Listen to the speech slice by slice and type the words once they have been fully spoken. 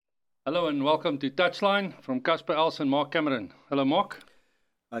Hello and welcome to Touchline from Casper Els and Mark Cameron. Hello, Mark.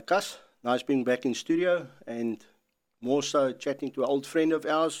 Hi, Cas. Nice being back in studio and more so chatting to an old friend of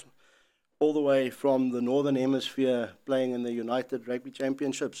ours all the way from the Northern Hemisphere playing in the United Rugby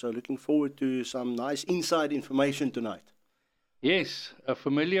Championship. So looking forward to some nice inside information tonight. Yes, a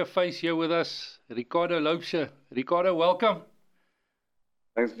familiar face here with us, Ricardo Loubser. Ricardo, welcome.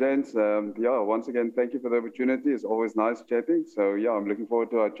 Thanks, gents. Once again, thank you for the opportunity. It's always nice chatting. So, I'm looking forward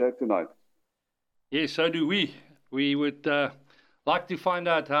to our chat tonight. Yes, so do we. We would like to find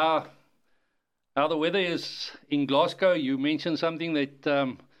out how the weather is in Glasgow. You mentioned something that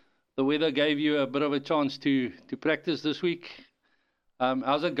the weather gave you a bit of a chance to practice this week.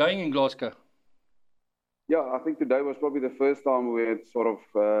 How's it going in Glasgow? Yeah, I think today was probably the first time we had sort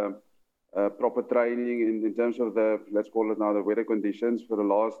of proper training in terms of let's call it now, the weather conditions. For the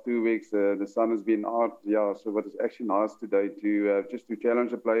last 2 weeks, the sun has been out. Yeah, so what is actually nice today to just to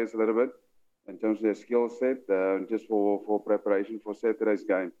challenge the players a little bit in terms of their skill set, just for preparation for Saturday's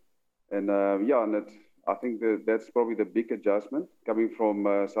game. And I think that's probably the big adjustment coming from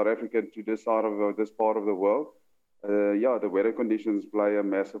South Africa to this part of the world. The weather conditions play a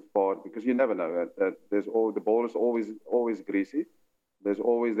massive part because you never know that the ball is always greasy. There's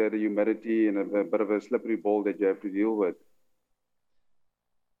always the humidity and a bit of a slippery ball that you have to deal with.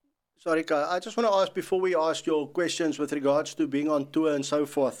 Sorry, I just want to ask, before we ask your questions with regards to being on tour and so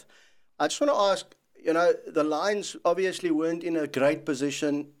forth, I just want to ask, the Lions obviously weren't in a great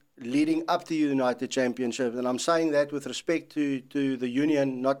position leading up to the United Championship, and I'm saying that with respect to the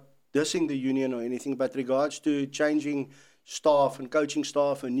union, not dissing the union or anything, but regards to changing staff and coaching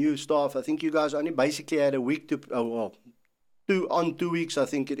staff and new staff. I think you guys only basically had a week 2 weeks, I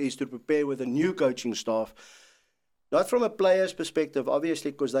think it is, to prepare with a new coaching staff. Not from a player's perspective,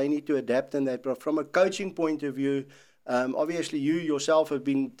 obviously, because they need to adapt in that, but from a coaching point of view, obviously you yourself have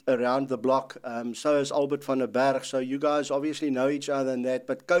been around the block, so has Albert van der Berg, so you guys obviously know each other and that,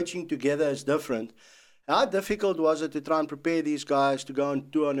 but coaching together is different. How difficult was it to try and prepare these guys to go on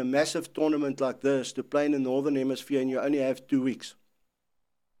tour on a massive tournament like this, to play in the Northern Hemisphere, and you only have 2 weeks?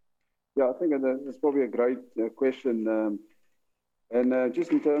 Yeah, I think that's probably a great question. And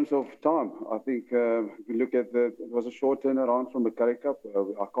just in terms of time, I think if you look at it was a short turnaround from the Currie Cup.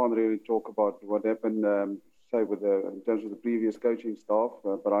 I can't really talk about what happened, in terms of the previous coaching staff.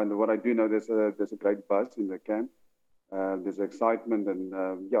 But what I do know, there's a great buzz in the camp. There's excitement, and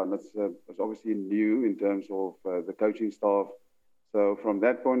it's obviously new in terms of the coaching staff. So from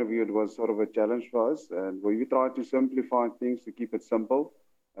that point of view, it was sort of a challenge for us, and we tried to simplify things to keep it simple.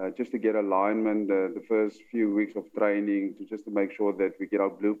 Just to get alignment, the first few weeks of training, to make sure that we get our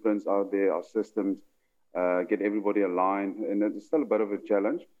blueprints out there, our systems, get everybody aligned. And it's still a bit of a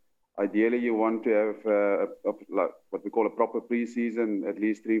challenge. Ideally, you want to have what we call a proper pre-season, at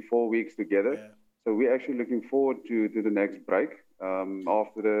least 3-4 weeks together. Yeah. So we're actually looking forward to the next break.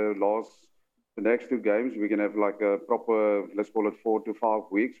 After the next 2 games, we can have like a proper, let's call it 4 to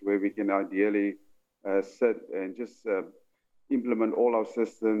 5 weeks, where we can ideally sit and just implement all our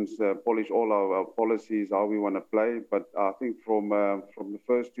systems, polish all our policies, how we want to play. But I think from the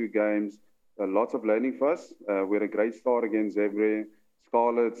first 2 games, lots of learning for us. We had a great start against Zebra.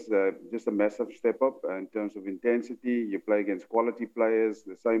 Scarlets, just a massive step up in terms of intensity. You play against quality players,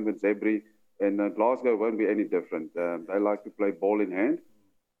 the same with Zebra. And Glasgow won't be any different. They like to play ball in hand.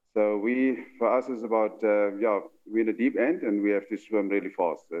 So for us, it's about, we're in the deep end and we have to swim really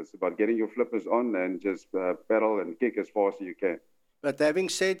fast. It's about getting your flippers on and just pedal and kick as fast as you can. But having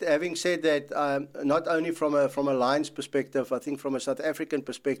said that, not only from a Lions perspective, I think from a South African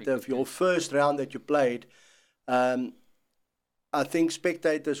perspective, your first round that you played, I think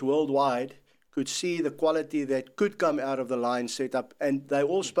spectators worldwide could see the quality that could come out of the Lions setup. And they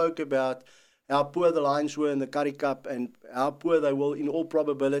all spoke about how poor the Lions were in the Currie Cup and how poor they will, in all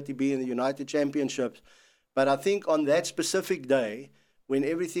probability, be in the United Championships. But I think on that specific day, when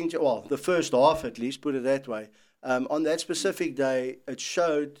everything, the first half at least, put it that way, on that specific day, it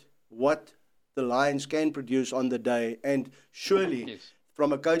showed what the Lions can produce on the day. And surely, yes,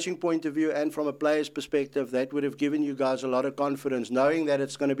 from a coaching point of view and from a player's perspective, that would have given you guys a lot of confidence, knowing that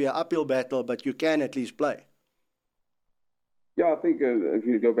it's going to be an uphill battle, but you can at least play. Yeah, I think if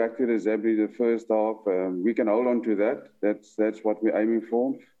you go back to the Zebra, the first half, we can hold on to that. That's what we're aiming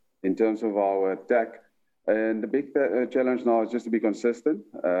for in terms of our attack. And the big challenge now is just to be consistent.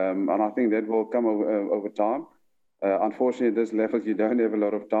 And I think that will come over time. Unfortunately, at this level, you don't have a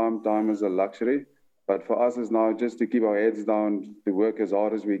lot of time. Time is a luxury. But for us, it's now just to keep our heads down, to work as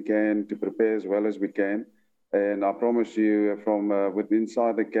hard as we can, to prepare as well as we can. And I promise you, from within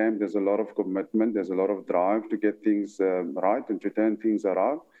inside the camp, there's a lot of commitment. There's a lot of drive to get things right and to turn things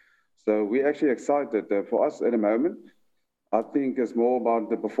around. So we're actually excited. For us at the moment, I think it's more about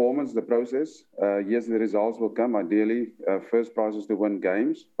the performance, the process. Yes, the results will come. Ideally, first prize is to win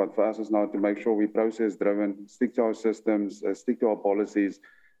games. But for us, it's now to make sure we process-driven, stick to our systems, stick to our policies.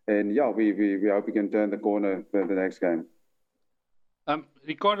 And yeah, we hope we can turn the corner the next game.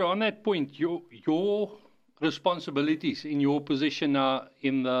 Ricardo, on that point, your responsibilities in your position now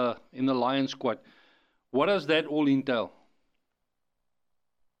in the Lions squad, what does that all entail?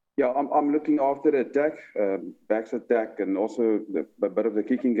 Yeah, I'm looking after the attack, backs attack, and also a bit of the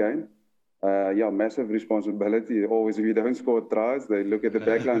kicking game. Yeah, massive responsibility. Always, if you don't score tries, they look at the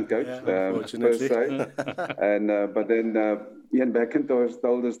backline coach, per se. And but then Ian McIntosh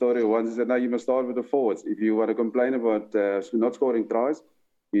told the story once. He said, "No, you must start with the forwards. If you want to complain about not scoring tries,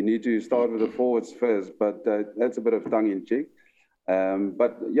 you need to start with the forwards first." But that's a bit of tongue in cheek.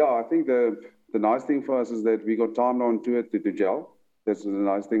 But yeah, I think the nice thing for us is that we got time on to it to gel. That's the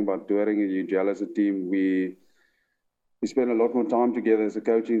nice thing about touring, and you gel as a team. We spend a lot more time together as a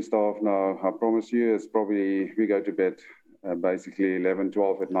coaching staff now. I promise you, it's probably, we go to bed basically 11,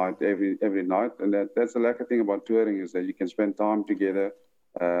 12 at night, every night. And that's the lucky thing about touring, is that you can spend time together.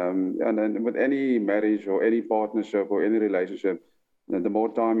 And then with any marriage or any partnership or any relationship, the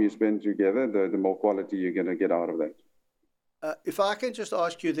more time you spend together, the more quality you're going to get out of that. If I can just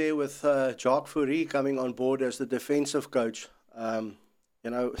ask you there, with Jacques Fourie coming on board as the defensive coach,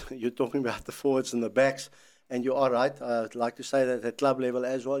 you're talking about the forwards and the backs, and you are right. I'd like to say that at club level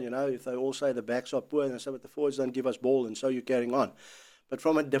as well, if they all say the backs are poor, and they say, but the forwards don't give us ball, and so you're carrying on. But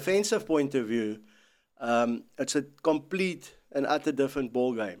from a defensive point of view, it's a complete and utter different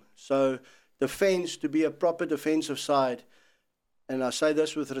ball game. So defense, to be a proper defensive side, and I say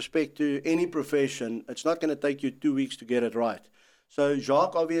this with respect to any profession, it's not going to take you 2 weeks to get it right. So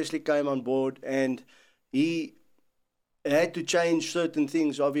Jacques obviously came on board, and he had to change certain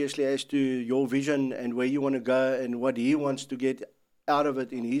things, obviously, as to your vision and where you want to go and what he wants to get out of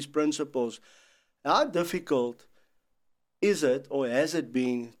it in his principles. How difficult is it, or has it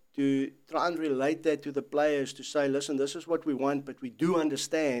been, to try and relate that to the players, to say, listen, this is what we want, but we do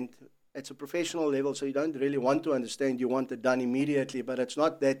understand. It's a professional level, so you don't really want to understand. You want it done immediately, but it's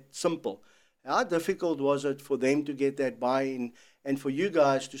not that simple. How difficult was it for them to get that buy-in, and for you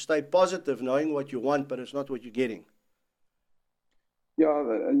guys to stay positive, knowing what you want, but it's not what you're getting? Yeah,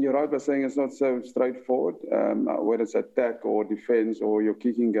 and you're right by saying it's not so straightforward. Whether it's attack or defense or your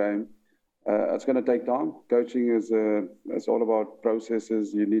kicking game, it's going to take time. Coaching is it's all about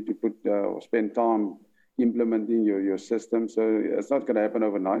processes. You need to spend time implementing your system. So it's not going to happen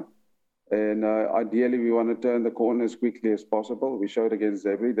overnight. And ideally, we want to turn the corner as quickly as possible. We showed against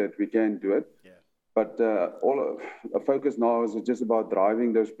Zebri that we can do it. Yeah. But the focus now is just about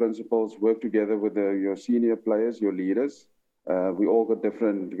driving those principles, work together with your senior players, your leaders. We all got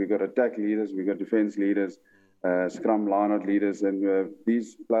different. We got attack leaders, we got defense leaders, scrum line-out leaders, and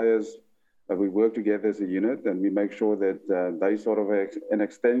these players, we work together as a unit, and we make sure that they sort of an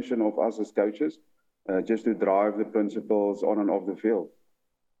extension of us as coaches, just to drive the principles on and off the field.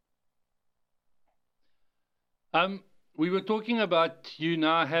 We were talking about you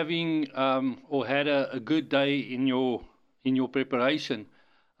now having or had a good day in your preparation.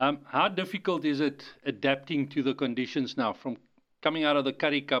 How difficult is it adapting to the conditions now, from coming out of the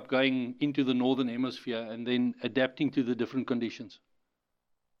Currie Cup, going into the Northern Hemisphere, and then adapting to the different conditions?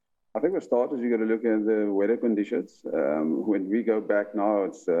 I think for starters, you got to look at the weather conditions. When we go back now,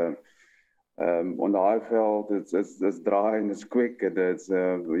 it's on the Highveld, it's dry and it's quick, and it's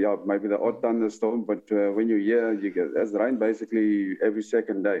maybe the odd thunderstorm, but when you're here, it's rain basically every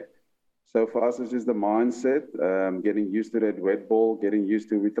second day. So for us, it's just the mindset, getting used to that wet ball, getting used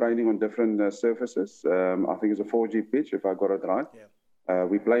to, we're training on different surfaces. I think it's a 4G pitch, if I got it right. Yeah.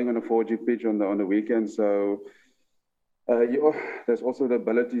 We're playing on a 4G pitch on the weekend, so there's also the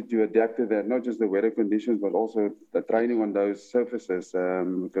ability to adapt to that, not just the weather conditions, but also the training on those surfaces.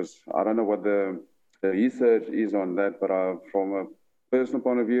 Because I don't know what the research is on that, but from a personal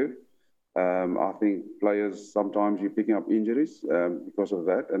point of view, I think players, sometimes you're picking up injuries because of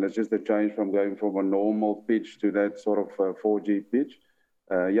that. And it's just a change from going from a normal pitch to that sort of 4G pitch.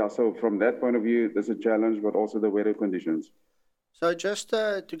 So from that point of view, there's a challenge, but also the weather conditions. So just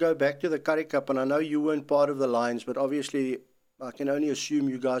to go back to the Currie Cup, and I know you weren't part of the Lions, but obviously I can only assume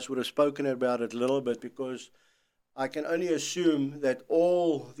you guys would have spoken about it a little bit, because I can only assume that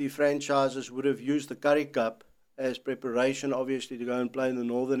all the franchises would have used the Currie Cup as preparation, obviously, to go and play in the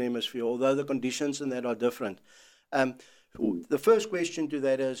Northern Hemisphere, although the conditions in that are different. The first question to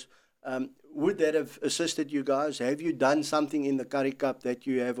that is, would that have assisted you guys? Have you done something in the Currie Cup that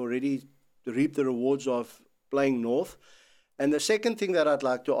you have already reaped the rewards of playing North? And the second thing that I'd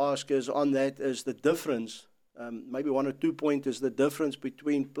like to ask is on that is the difference, maybe 1 or 2 points, is the difference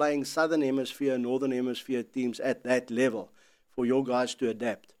between playing Southern Hemisphere and Northern Hemisphere teams at that level for your guys to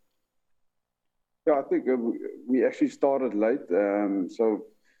adapt. Yeah, I think we actually started late. So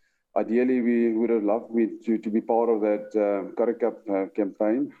ideally, we would have loved me to be part of that Currie Cup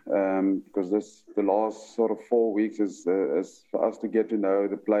campaign, because the last sort of 4 weeks is for us to get to know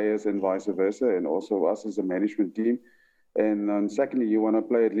the players and vice versa, and also us as a management team. And secondly, you want to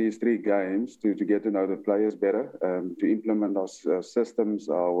play at least 3 games to get to know the players better, to implement our systems,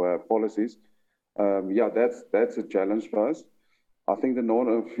 our policies. Yeah, that's a challenge for us. I think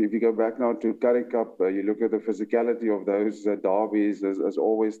if you go back now to Currie Cup, you look at the physicality of those derbies, there's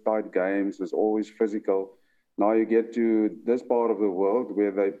always tight games, there's always physical. Now you get to this part of the world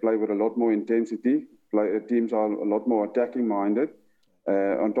where they play with a lot more intensity, teams are a lot more attacking minded.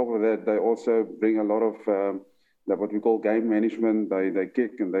 On top of that, they also bring a lot of what we call game management. They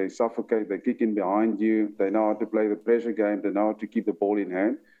kick and they suffocate, they kick in behind you, they know how to play the pressure game, they know how to keep the ball in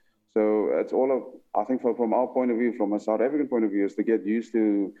hand. So it's all of, I think from our point of view, from a South African point of view, is to get used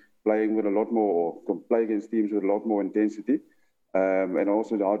to playing with a lot more, or play against teams with a lot more intensity, and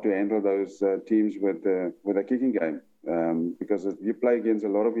also how to handle those teams with a kicking game. Because you play against a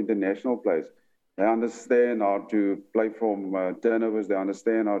lot of international players. They understand how to play from turnovers, they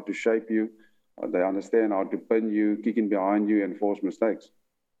understand how to shape you, they understand how to pin you, kick in behind you, and force mistakes.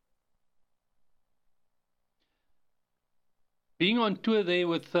 Being on tour there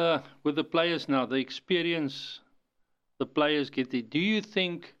with the players now, the experience the players get there, do you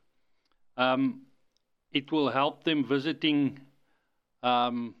think it will help them visiting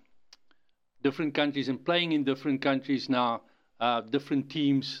different countries and playing in different countries now, different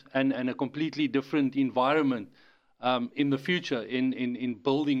teams, and a completely different environment in the future in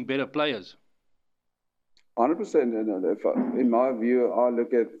building better players? 100%. And in my view, I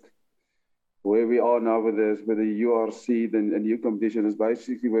look at where we are now with the URC, the new competition, is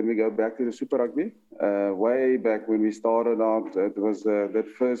basically when we go back to the Super Rugby. Way back when we started out, it was that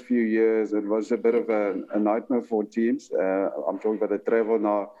first few years, it was a bit of a nightmare for teams. I'm talking about the travel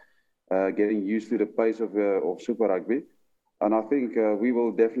now, getting used to the pace of Super Rugby. And I think we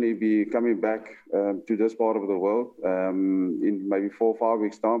will definitely be coming back to this part of the world in maybe 4 or 5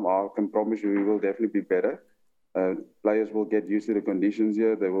 weeks' time. I can promise you we will definitely be better. Players will get used to the conditions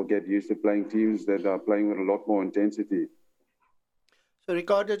here. They will get used to playing teams that are playing with a lot more intensity. So,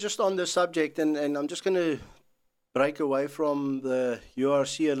 Ricardo, just on the subject, and I'm just going to break away from the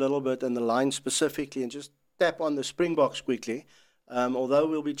URC a little bit and the line specifically and just tap on the Springboks quickly. Although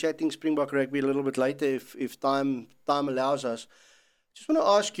we'll be chatting Springbok rugby a little bit later if time allows us. Just want to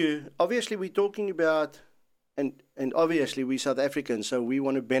ask you, obviously we're talking about, and obviously we're South Africans, so we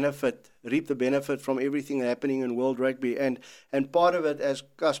want to reap the benefit from everything happening in world rugby. And part of it, as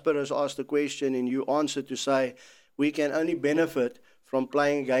Casper has asked the question and you answered to say, we can only benefit from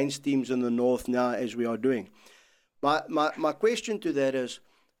playing against teams in the north now as we are doing. My question to that is,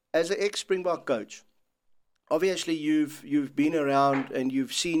 as an ex-Springbok coach, obviously you've been around and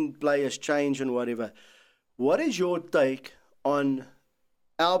you've seen players change and whatever. What is your take on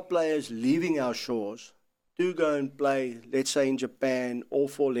our players leaving our shores to go and play, let's say in Japan or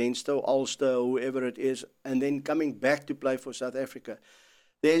for Leinster or Ulster or whoever it is, and then coming back to play for South Africa?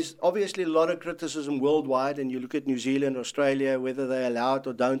 There's obviously a lot of criticism worldwide, and you look at New Zealand, Australia, whether they allow it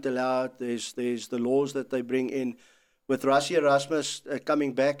or don't allow it. There's the laws that they bring in. With Rassie Erasmus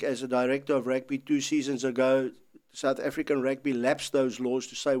coming back as a director of rugby 2 seasons ago, South African rugby lapsed those laws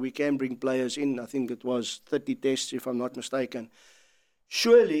to say we can bring players in. I think it was 30 tests, if I'm not mistaken.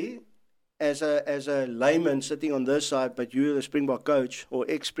 Surely, as a layman sitting on this side, but you, the Springbok coach or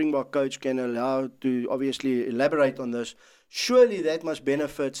ex-Springbok coach, can allow to obviously elaborate on this. Surely that must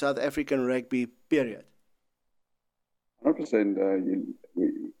benefit South African rugby, period. 100%.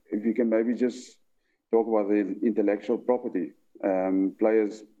 If you can maybe just talk about the intellectual property.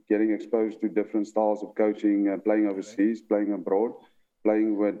 Players getting exposed to different styles of coaching, playing overseas, playing abroad,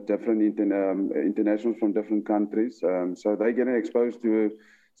 playing with different internationals from different countries. So they're getting exposed to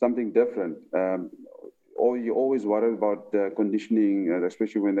something different. Or you always worry about conditioning,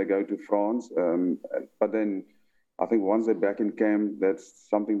 especially when they go to France. But then I think once they're back in camp, that's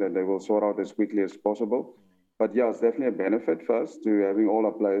something that they will sort out as quickly as possible. But yeah, it's definitely a benefit for us to having all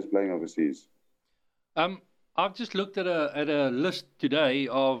our players playing overseas. I've just looked at a list today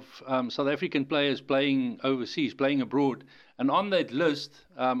of South African players playing overseas, playing abroad. And on that list,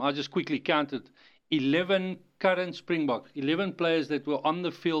 I just quickly counted 11 current Springbok, 11 players that were on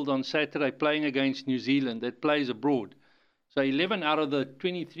the field on Saturday playing against New Zealand that plays abroad. So 11 out of the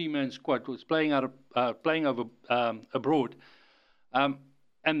 23-man squad was playing abroad.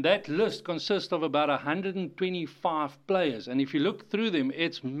 And that list consists of about 125 players. And if you look through them,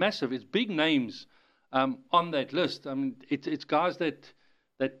 it's massive. It's big names on that list. I mean, it's guys that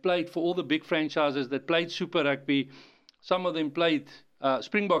played for all the big franchises, that played Super Rugby. Some of them played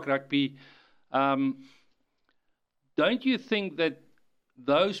Springbok Rugby. Don't you think that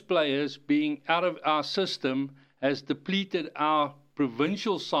those players being out of our system has depleted our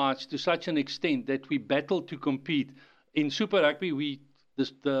provincial sides to such an extent that we battle to compete? In Super Rugby,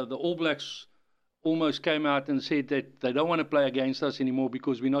 the All Blacks almost came out and said that they don't want to play against us anymore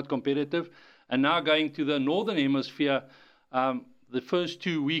because we're not competitive. And now going to the Northern Hemisphere, the first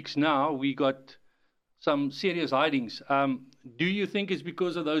 2 weeks now, we got some serious hidings. Do you think it's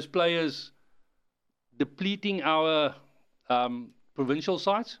because of those players depleting our provincial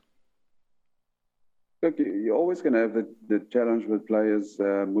sides? Look, you're always going to have the challenge with players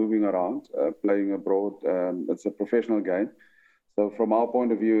moving around, playing abroad. It's a professional game. So from our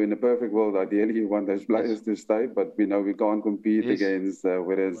point of view, in a perfect world, ideally you want those players to stay, but we know we can't compete against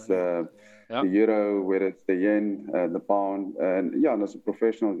whether it's the euro, whether it's the yen, the pound. And yeah, it's a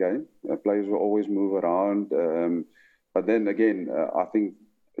professional game. Players will always move around. But then again, I think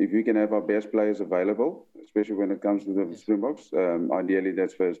if we can have our best players available, especially when it comes to the Springboks, ideally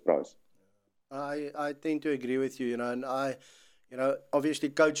that's first prize. I tend to agree with you, and obviously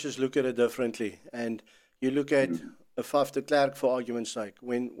coaches look at it differently. And you look at Faf de Klerk, for argument's sake.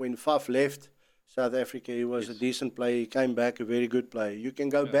 When Faf left South Africa, he was a decent player. He came back a very good player. You can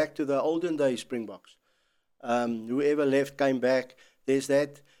go back to the olden days Springboks. Whoever left came back. There's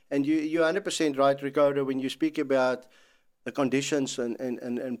that. And you're 100% right, Ricardo, when you speak about the conditions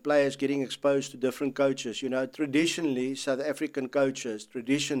and players getting exposed to different coaches. Traditionally, South African coaches,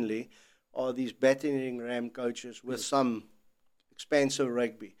 are these battering ram coaches with some expansive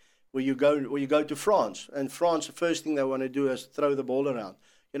rugby. Where you go to France, and France, the first thing they want to do is throw the ball around.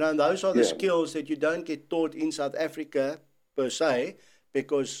 And those are the skills that you don't get taught in South Africa per se,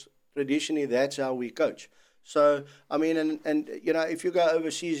 because traditionally that's how we coach. So, I mean, and if you go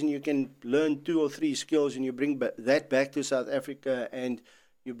overseas and you can learn 2 or 3 skills and you bring that back to South Africa and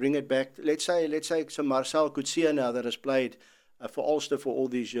you bring it back, let's say some Marcel Coetzee now that has played for Ulster for all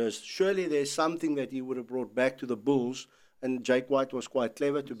these years, surely there's something that he would have brought back to the Bulls. And Jake White was quite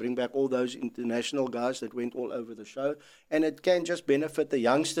clever to bring back all those international guys that went all over the show. And it can just benefit the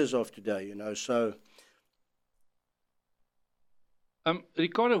youngsters of today, so.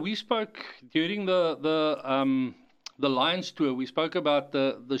 Ricardo, we spoke during the Lions tour, we spoke about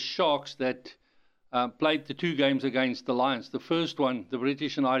the Sharks that played the 2 games against the Lions. The first one, the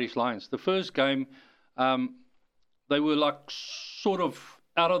British and Irish Lions. The first game, they were like sort of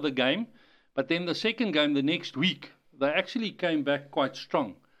out of the game. But then the second game, the next week, they actually came back quite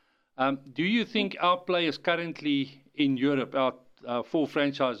strong. Do you think our players currently in Europe, our 4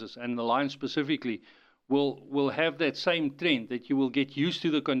 franchises and the Lions specifically, will have that same trend, that you will get used to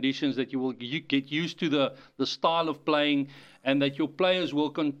the conditions, that you will get used to the style of playing, and that your players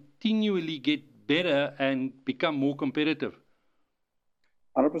will continually get better and become more competitive?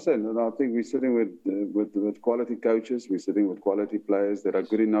 100%. And I think we're sitting with quality coaches. We're sitting with quality players that are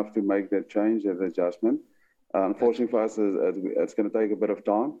good enough to make that change and adjustment. Unfortunately for us, it's going to take a bit of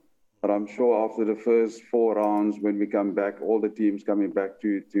time. But I'm sure after the first 4 rounds, when we come back, all the teams coming back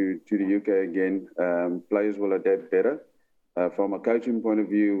to the UK again, players will adapt better. From a coaching point of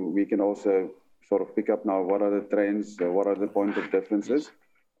view, we can also sort of pick up now what are the trends, what are the point of differences,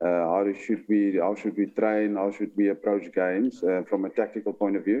 how should we train, how should we approach games from a tactical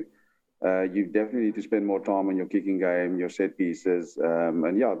point of view. You definitely need to spend more time on your kicking game, your set pieces, and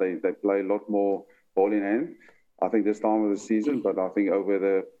they play a lot more ball in hand. I think this time of the season, but I think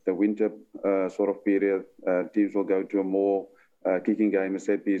over the winter sort of period, teams will go to a more kicking game, a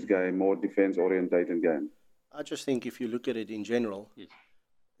set piece game, more defense orientated game. I just think if you look at it in general,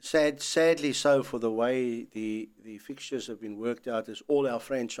 sadly so for the way the fixtures have been worked out, is all our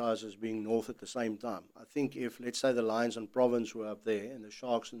franchises being north at the same time. I think if, let's say, the Lions and Province were up there and the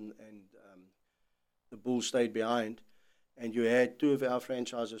Sharks and the Bulls stayed behind, and you had 2 of our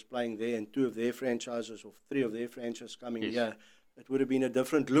franchises playing there and 2 of their franchises or 3 of their franchises coming here, it would have been a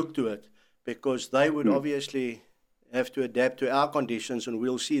different look to it, because they would obviously have to adapt to our conditions, and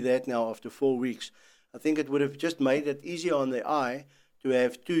we'll see that now after 4 weeks. I think it would have just made it easier on the eye to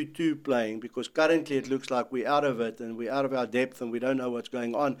have 2-2 playing, because currently it looks like we're out of it and we're out of our depth and we don't know what's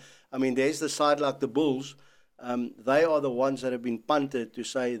going on. I mean, there's the side like the Bulls. They are the ones that have been punted to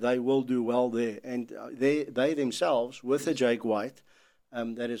say they will do well there. And they themselves, with the Jake White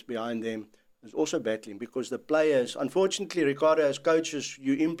that is behind them, is also battling because the players, unfortunately, Ricardo, as coaches,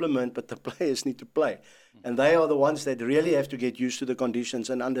 you implement, but the players need to play. And they are the ones that really have to get used to the conditions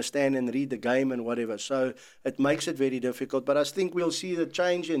and understand and read the game and whatever. So it makes it very difficult. But I think we'll see the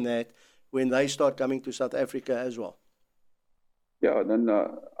change in that when they start coming to South Africa as well. Yeah, then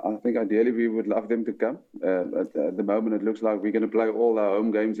I think ideally we would love them to come. At the moment, it looks like we're going to play all our home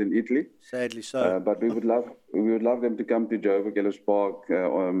games in Italy. Sadly so. But we would love them to come to Joburg Ellis Park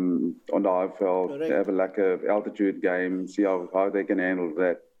on the Highveld, have a altitude game, see how they can handle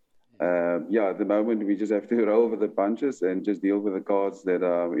that. At the moment we just have to roll with the punches and just deal with the cards that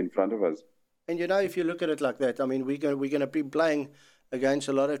are in front of us. And if you look at it like that, I mean, we're going to be playing against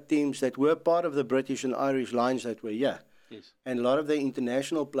a lot of teams that were part of the British and Irish lines that were here. Yes. And a lot of the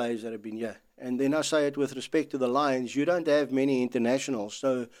international players that have been here. And then I say it with respect to the Lions, you don't have many internationals.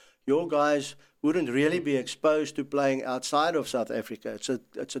 So your guys wouldn't really be exposed to playing outside of South Africa.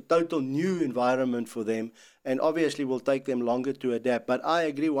 It's a total new environment for them. And obviously will take them longer to adapt. But I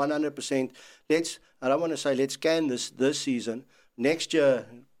agree 100%. I don't want to say let's can this season. Next year,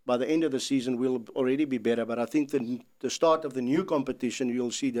 by the end of the season, we'll already be better. But I think the start of the new competition,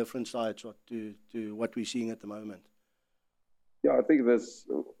 you'll see different sides to what we're seeing at the moment. Yeah, I think that's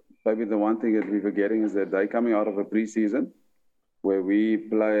maybe the one thing that we're forgetting is that they're coming out of a pre-season where we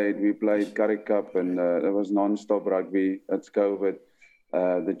played Currie Cup and it was non-stop rugby. It's COVID.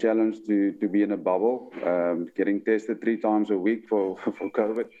 The challenge to be in a bubble, getting tested 3 times a week for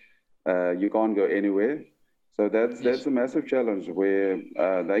COVID. You can't go anywhere. So that's a massive challenge where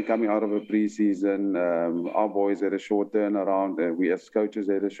they're coming out of a pre-season. Our boys had a short turnaround. We as coaches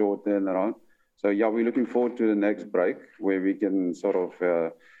had a short turnaround. So, we're looking forward to the next break where we can sort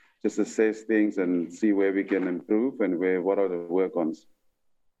of just assess things and see where we can improve and what are the work-ons.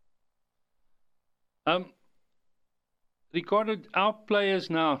 Ricardo, our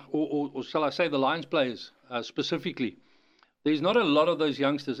players now, or shall I say the Lions players specifically, there's not a lot of those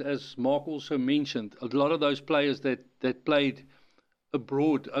youngsters, as Mark also mentioned, a lot of those players that played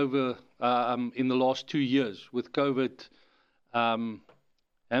abroad over in the last 2 years with COVID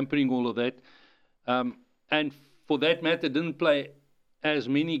hampering all of that. And for that matter, didn't play as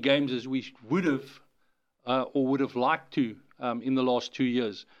many games as we would have or would have liked to in the last 2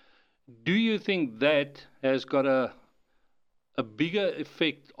 years. Do you think that has got a bigger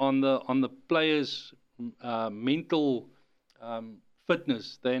effect on the players' mental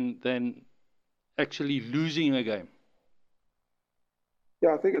fitness than actually losing a game?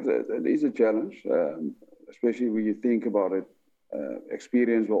 Yeah, I think it is a challenge, especially when you think about it.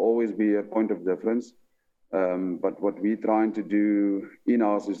 Experience will always be a point of difference. But what we're trying to do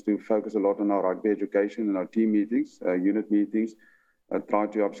in-house is to focus a lot on our rugby education and our team meetings, unit meetings, try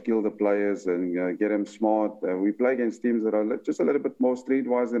to upskill the players and get them smart. We play against teams that are just a little bit more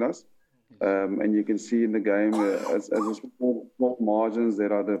streetwise than us. And you can see in the game, as a small margins,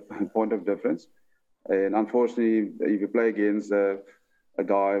 that are the point of difference. And unfortunately, if you play against a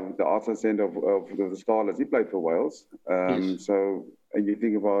guy, the outside centre of the Scarlets, he played for Wales. Yes. So you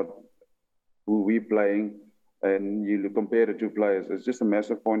think about who we're playing and you compare the 2 players, it's just a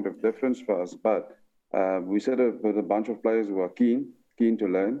massive point of difference for us. But we set up with a bunch of players who are keen to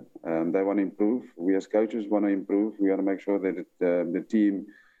learn. They want to improve. We as coaches want to improve. We want to make sure that the team,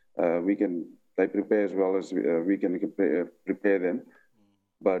 they prepare as well as we can prepare them.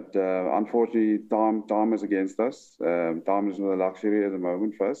 But unfortunately, time is against us. Time is not a luxury at the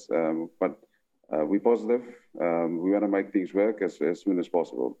moment for us. But we're positive. We want to make things work as soon as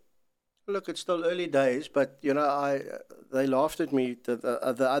possible. Look, it's still early days, but they laughed at me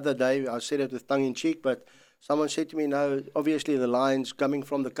the other day. I said it with tongue in cheek, but someone said to me, "No, obviously the Lions coming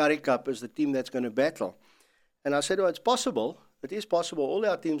from the Currie Cup is the team that's going to battle." And I said, "Well, it's possible. It is possible. All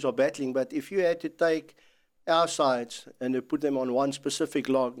our teams are battling, but if you had to take our sides and to put them on one specific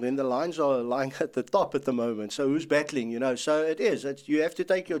log, then the Lions are lying at the top at the moment. So who's battling? So it is. You have to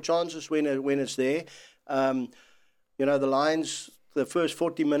take your chances when it's there. The Lions." The first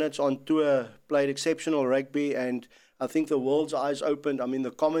 40 minutes on tour played exceptional rugby, and I think the world's eyes opened. I mean,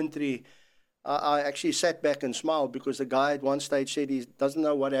 the commentary, I actually sat back and smiled because the guy at one stage said he doesn't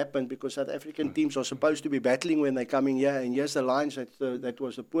know what happened because South African teams are supposed to be battling when they're coming here, and here's the Lions that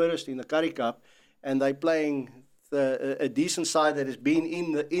was the poorest in the Currie Cup, and they're playing a decent side that has been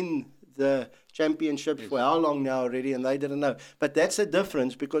in the championships for how long now already, and they didn't know. But that's the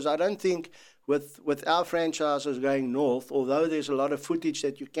difference, because I don't think with our franchises going north, although there's a lot of footage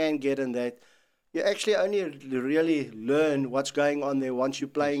that you can get in that, you actually only really learn what's going on there once you're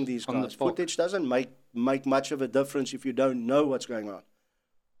playing these guys. Footage doesn't make much of a difference if you don't know what's going on.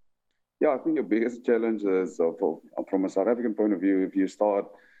 Yeah, I think the biggest challenge is, from a South African point of view, if you start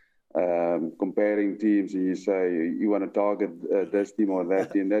comparing teams and you say you want to target this team or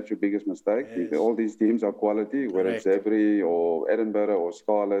that team. That's your biggest mistake. Yes. All these teams are quality, whether it's Zebri or Edinburgh or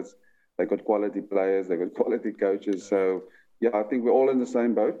Scarlets. They got quality players, they got quality coaches. So, yeah, I think we're all in the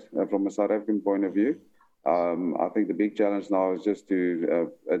same boat from a South African point of view. I think the big challenge now is just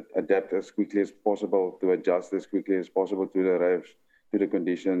to adapt as quickly as possible, to adjust as quickly as possible to the revs, to the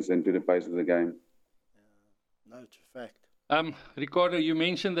conditions, and to the pace of the game. No, it's a fact. Ricardo, you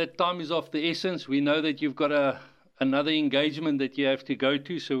mentioned that time is of the essence. We know that you've got another engagement that you have to go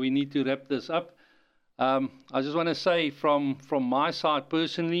to, so we need to wrap this up. I just want to say from my side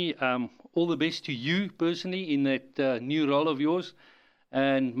personally, all the best to you personally in that new role of yours,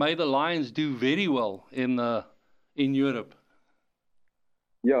 and may the Lions do very well in Europe.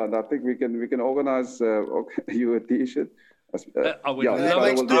 Yeah, and I think we can organize you a T-shirt. I would love that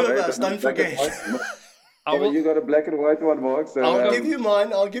makes two of us. Don't forget. You got a black and white one, Mark. So, I'll give you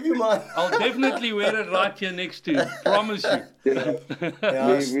mine. I'll definitely wear it right here next to you. Promise you. Yeah.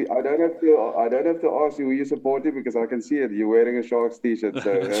 I don't have to ask you who you're supporting because I can see it. You're wearing a Sharks T-shirt.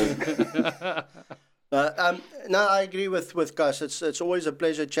 So. No, I agree with Gus. It's always a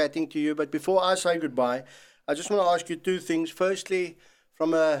pleasure chatting to you. But before I say goodbye, I just want to ask you two things. Firstly,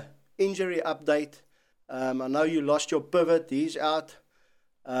 from a injury update, I know you lost your pivot. He's out.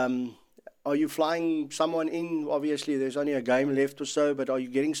 Are you flying someone in? Obviously, there's only a game left or so, but are you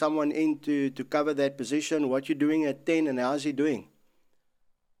getting someone in to cover that position? What you doing at 10 and how's he doing?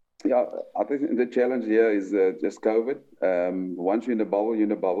 Yeah, I think the challenge here is just COVID. Once you're in the bubble, you're in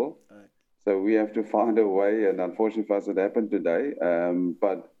the bubble. Right. So we have to find a way, and unfortunately for us, it happened today.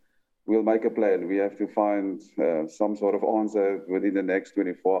 But we'll make a plan. We have to find some sort of answer within the next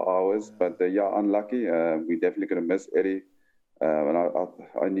 24 hours. But unlucky. We're definitely going to miss Eddie. And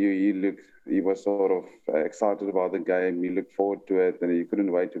I knew he was sort of excited about the game. He looked forward to it, and he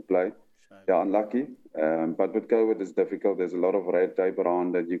couldn't wait to play. Yeah, unlucky. But with COVID, it's difficult. There's a lot of red tape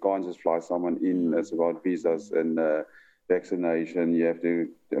around it. You can't just fly someone in. It's about visas and vaccination. You have to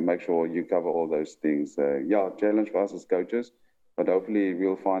make sure you cover all those things. Challenge for us as coaches. But hopefully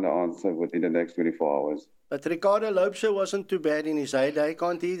we'll find an answer within the next 24 hours. But Ricardo Loubser wasn't too bad in his heyday.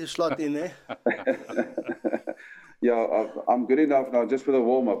 Can't he slot in there? Yeah, I'm good enough now just for the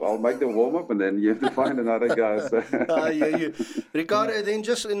warm-up. I'll make the warm-up and then you have to find another guy. So. Ricardo, then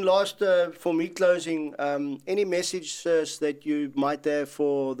just in last, for me closing, any messages that you might have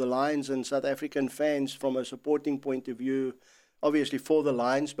for the Lions and South African fans from a supporting point of view, obviously for the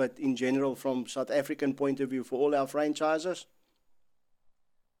Lions, but in general from South African point of view for all our franchises?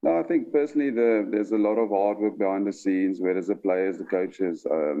 No, I think personally there's a lot of hard work behind the scenes, whether it's the players, the coaches.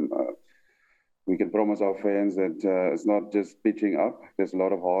 We can promise our fans that it's not just pitching up. There's a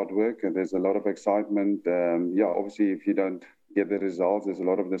lot of hard work and there's a lot of excitement. Obviously, if you don't get the results, there's a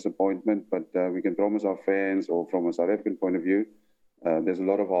lot of disappointment. But we can promise our fans, or from a South African point of view, there's a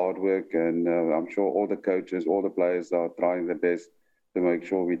lot of hard work. And I'm sure all the coaches, all the players are trying their best to make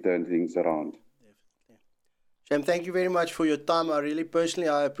sure we turn things around. Shem, thank you very much for your time. I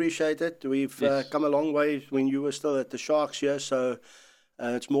appreciate it. We've come a long way when you were still at the Sharks here, so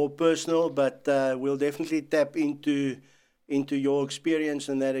it's more personal, but we'll definitely tap into your experience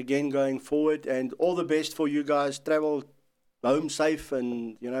and that again going forward. And all the best for you guys. Travel home safe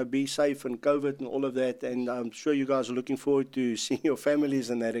and, be safe and COVID and all of that. And I'm sure you guys are looking forward to seeing your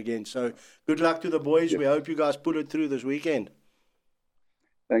families and that again. So good luck to the boys. We hope you guys put it through this weekend.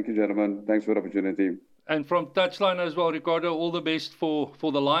 Thank you, gentlemen. Thanks for the opportunity. And from Touchline as well, Ricardo, all the best for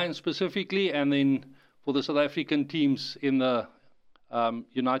the Lions specifically, and then for the South African teams in the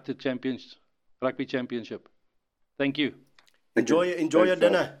United Rugby Championship. Thank you. Enjoy your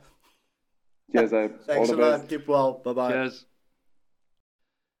dinner. Cheers, Abe. Thanks a lot. Keep well. Bye-bye. Cheers.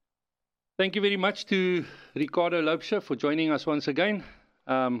 Thank you very much to Ricardo Loubser for joining us once again.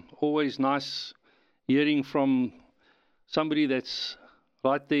 Always nice hearing from somebody that's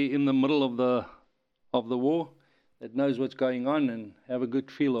right there in the middle of the war, that knows what's going on and have a good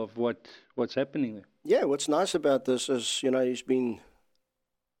feel of what's happening there. Yeah, what's nice about this is, he's been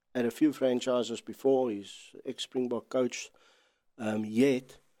at a few franchises before. He's ex-Springbok coach.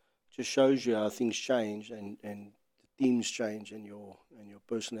 Yet, just shows you how things change and the teams change and your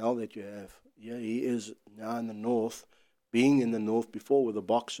personnel that you have. Yeah, he is now in the north, being in the north before with the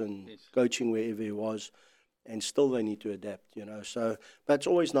box and coaching wherever he was, and still they need to adapt. So, but it's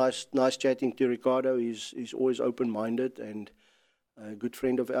always nice chatting to Ricardo. He's always open-minded and a good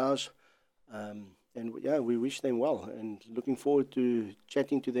friend of ours. And we wish them well and looking forward to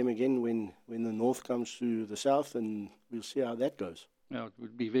chatting to them again when the north comes to the south, and we'll see how that goes. Yeah, it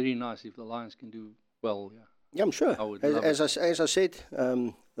would be very nice if the Lions can do well. Yeah. Yeah, I'm sure. I would love it. As I said,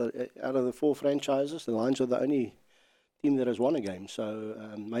 out of the 4 franchises, the Lions are the only team that has won a game. So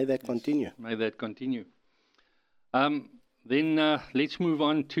may that continue. May that continue. Then let's move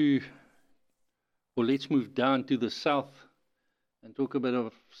on to, or let's move down to the south and talk a bit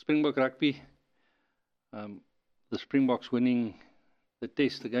of Springbok rugby. The Springboks winning the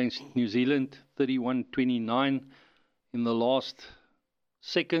test against New Zealand, 31-29 in the last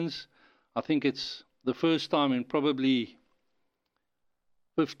seconds. I think it's the first time in probably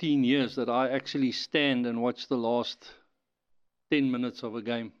 15 years that I actually stand and watch the last 10 minutes of a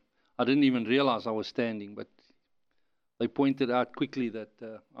game. I didn't even realize I was standing, but they pointed out quickly that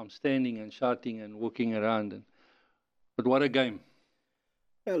I'm standing and shouting and walking around. But what a game.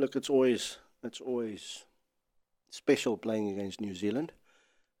 Yeah, look, it's always special playing against New Zealand.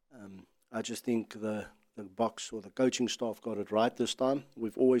 I just think the box or the coaching staff got it right this time.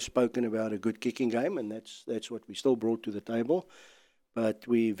 We've always spoken about a good kicking game, and that's what we still brought to the table. But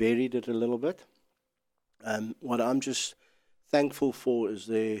we varied it a little bit. What I'm just thankful for is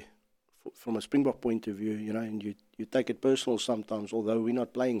from a Springbok point of view, and you take it personal sometimes, although we're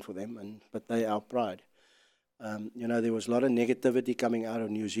not playing for them, but they are our pride. There was a lot of negativity coming out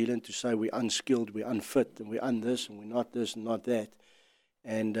of New Zealand to say we're unskilled, we're unfit, and we're this, and we're not this and not that.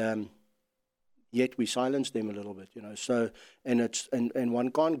 And yet we silenced them a little bit, So, and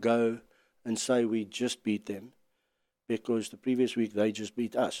one can't go and say we just beat them, because the previous week they just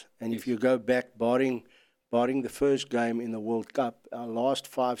beat us. And if you go back, barring the first game in the World Cup, our last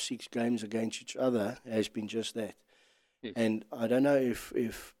 5-6 games against each other has been just that. Yes. And I don't know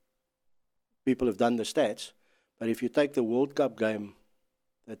if people have done the stats, but if you take the World Cup game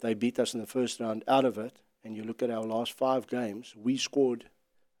that they beat us in the first round out of it, and you look at our last 5 games, we scored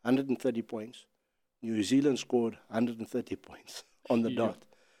 130 points. New Zealand scored 130 points on the dot.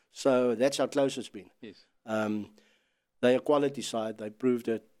 So that's how close it's been. Yes. They're a quality side. They proved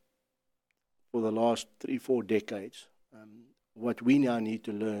it for the last 3-4 decades. What we now need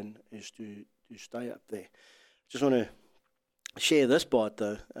to learn is to stay up there. Just want to share this part,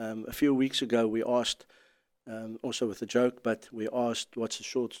 though. A few weeks ago, we asked, also with a joke, but we asked what's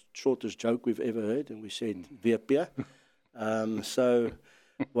the shortest joke we've ever heard, and we said, VP. So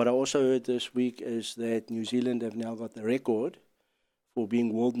what I also heard this week is that New Zealand have now got the record for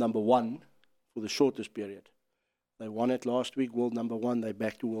being world number 1 for the shortest period. They won it last week, world number 1. They're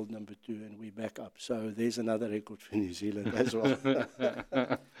back to world number 2, and we're back up. So there's another record for New Zealand as well.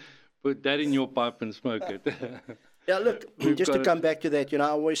 Put that in your pipe and smoke it. Yeah, look, just to come back to that, I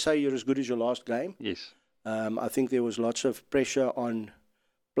always say you're as good as your last game. Yes. I think there was lots of pressure on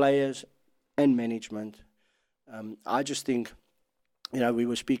players and management. I just think, we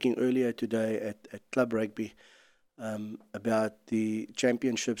were speaking earlier today at Club Rugby about the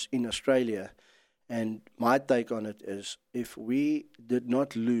championships in Australia. And my take on it is, if we did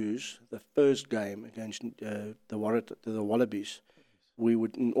not lose the first game against the Wallabies, we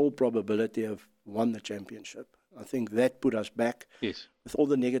would in all probability have won the championship. I think that put us back. Yes. With all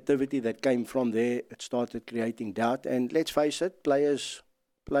the negativity that came from there, it started creating doubt. And let's face it, players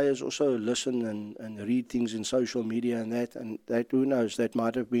also listen and read things in social media and that who knows, that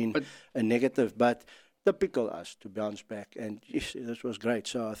might have been a negative, but typical us to bounce back. And yes, this was great.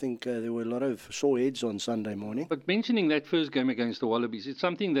 So I think there were a lot of sore heads on Sunday morning. But mentioning that first game against the Wallabies, it's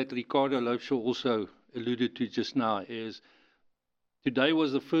something that Ricardo Loubser also alluded to just now, is today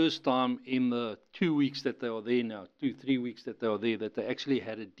was the first time in the 2 weeks that they are there now, 2-3 weeks that they are there, that they actually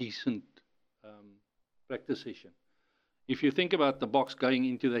had a decent practice session. If you think about the Boks going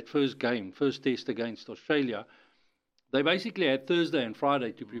into that first test against Australia, they basically had Thursday and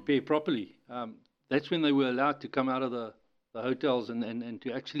Friday to prepare properly. That's when they were allowed to come out of the hotels and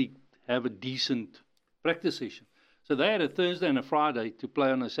to actually have a decent practice session. So they had a Thursday and a Friday to play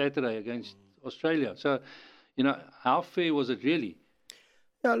on a Saturday against Australia. So, how fair was it really?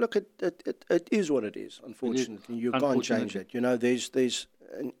 Yeah, look, it is what it is, unfortunately. You can't change it. There's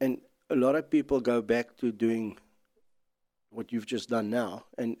and a lot of people go back to doing what you've just done now,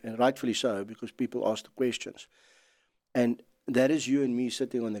 and rightfully so, because people ask the questions. And that is you and me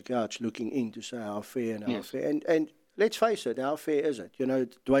sitting on the couch looking in to say how fair and how fair. And let's face it, how fair is it?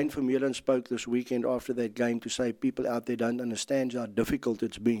 Dwayne Vermeulen spoke this weekend after that game to say people out there don't understand how difficult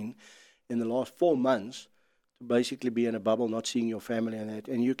it's been in the last 4 months to basically be in a bubble, not seeing your family and that.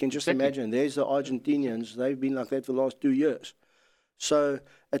 And you can just imagine, there's the Argentinians, they've been like that for the last 2 years. So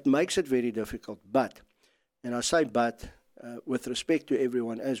it makes it very difficult. But, and I say but, with respect to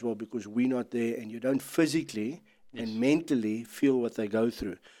everyone as well, because we're not there and you don't physically and mentally feel what they go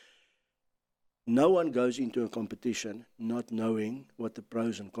through. no one goes into a competition not knowing what the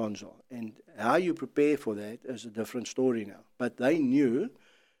pros and cons are. And how you prepare for that is a different story now. But they knew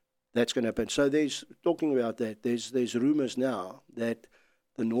that's going to happen. So talking about that, there's rumors now that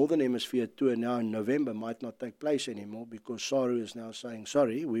the Northern Hemisphere tour now in November might not take place anymore because SARU is now saying,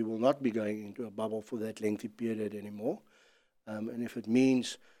 sorry, we will not be going into a bubble for that lengthy period anymore. And if it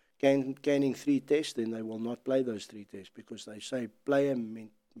means canning 3 tests, then they will not play those 3 tests because they say player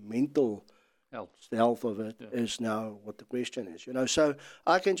mental health of it is now what the question is. So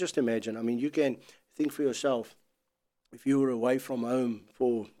I can just imagine. I mean, you can think for yourself, if you were away from home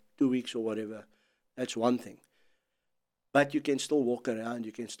for 2 weeks or whatever, that's one thing. But you can still walk around,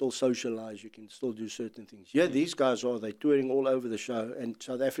 you can still socialize, you can still do certain things. Yeah, these guys they're touring all over the show, and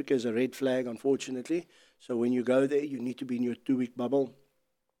South Africa is a red flag, unfortunately. So when you go there, you need to be in your 2-week bubble.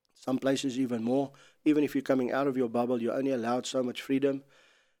 Some places even more. Even if you're coming out of your bubble, you're only allowed so much freedom.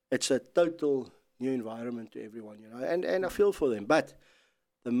 It's a total new environment to everyone, and I feel for them. But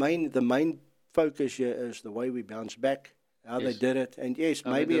the main focus here is the way we bounce back. How they did it, and yes,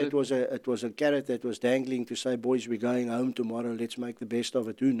 maybe it was a carrot that was dangling to say, boys, we're going home tomorrow. Let's make the best of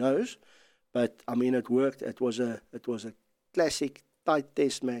it. Who knows? But I mean, it worked. It was a classic tight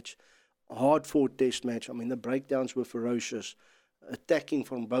test match, a hard-fought test match. I mean, the breakdowns were ferocious, attacking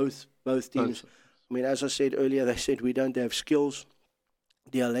from both teams. I mean, as I said earlier, they said we don't have skills.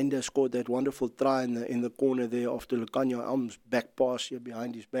 De Allende scored that wonderful try in the corner there after Lukhanyo Alm's back pass here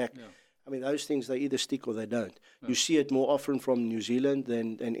behind his back. Yeah. I mean, those things, they either stick or they don't. No. You see it more often from New Zealand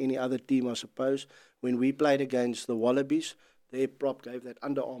than any other team, I suppose. When we played against the Wallabies, their prop gave that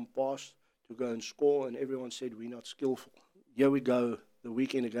underarm pass to go and score, and everyone said we're not skillful. Here we go, the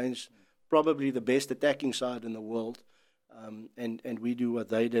weekend against probably the best attacking side in the world, and we do what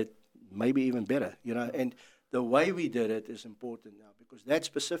they did, maybe even better, And the way we did it is important now, because that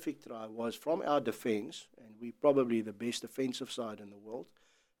specific try was from our defence, and we're probably the best defensive side in the world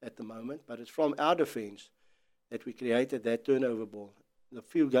at the moment, but it's from our defence that we created that turnover ball. The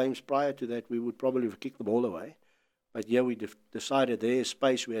few games prior to that, we would probably have kicked the ball away, but yeah, we decided there's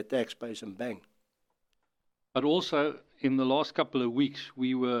space, we attack space, and bang. But also, in the last couple of weeks,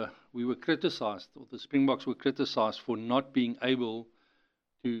 we were criticised, or the Springboks were criticised for not being able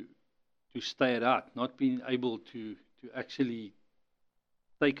to stay it out, not being able to actually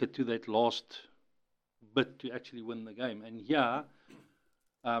take it to that last bit to actually win the game. And yeah,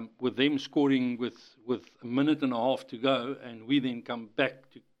 with them scoring with a minute and a half to go, and we then come back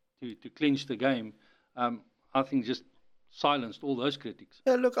to clinch the game, I think just silenced all those critics.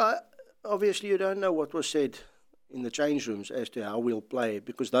 Yeah, look, obviously you don't know what was said in the change rooms as to how we'll play,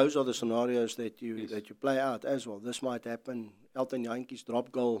 because those are the scenarios that you play out as well. This might happen. Elton Jantjies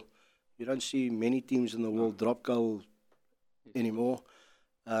drop goal. You don't see many teams in the world drop goal anymore.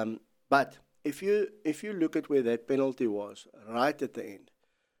 But if you look at where that penalty was, right at the end,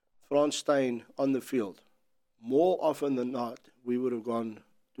 Frans Steyn on the field, more often than not, we would have gone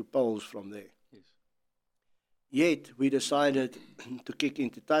to poles from there. Yes. Yet, we decided to kick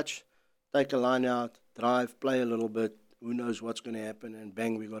into touch, take a line out, drive, play a little bit, who knows what's going to happen, and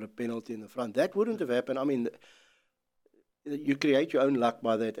bang, we got a penalty in the front. That wouldn't have happened. I mean, you create your own luck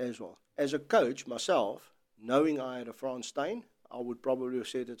by that as well. As a coach, myself, knowing I had a Frans Steyn, I would probably have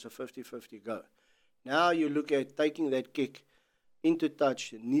said it's a 50-50 go. Now you look at taking that kick into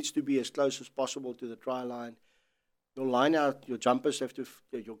touch. It needs to be as close as possible to the try line. Your line out, your jumpers have to,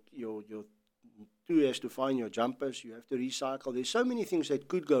 your two has to find your jumpers. You have to recycle. There's so many things that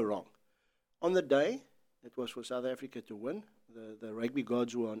could go wrong. On the day, it was for South Africa to win. The rugby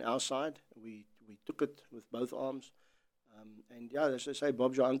gods were on our side. We took it with both arms. And yeah, as I say,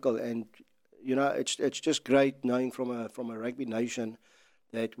 Bob's your uncle. And, it's just great knowing from a rugby nation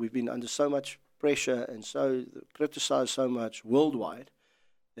that we've been under so much pressure and so criticized so much worldwide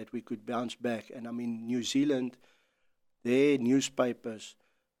that we could bounce back. And I mean, New Zealand, their newspapers,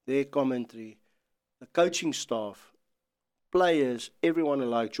 their commentary, the coaching staff, players, everyone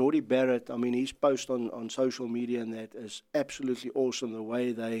alike. Geordie Barrett, I mean, his post on social media and that is absolutely awesome, the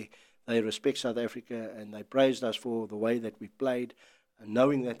way they respect South Africa and they praised us for the way that we played, and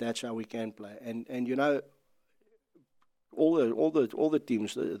knowing that that's how we can play. And all the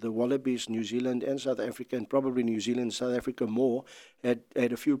teams, the Wallabies, New Zealand and South Africa, and probably New Zealand and South Africa more, had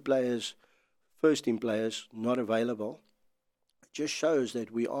a few players, first-team players, not available. It just shows that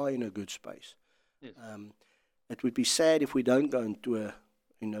we are in a good space. Yes. It would be sad if we don't go on tour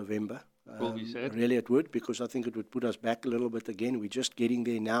in November. Will be sad. Really, it would, because I think it would put us back a little bit again. We're just getting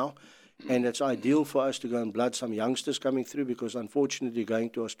there now. And it's ideal for us to go and blood some youngsters coming through, because unfortunately going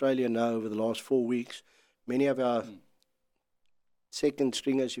to Australia now over the last 4 weeks, many of our second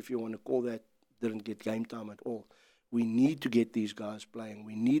stringers, if you want to call that, didn't get game time at all. We need to get these guys playing.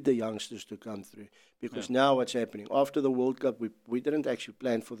 We need the youngsters to come through. Because now what's happening? After the World Cup, we didn't actually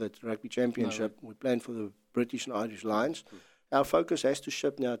plan for the Rugby Championship. No. We planned for the British and Irish Lions. Our focus has to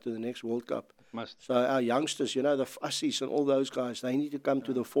shift now to the next World Cup. Must. So our youngsters, the Fussies and all those guys, they need to come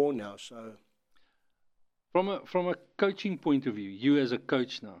to the fore now. So, from a coaching point of view, you as a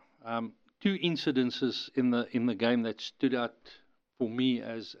coach now, 2 incidences in the game that stood out for me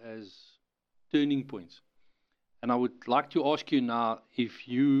as turning points. And I would like to ask you now if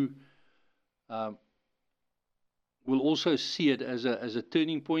you will also see it as a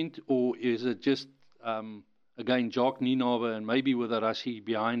turning point, or is it just again Jacques Nienaber and maybe with Rassie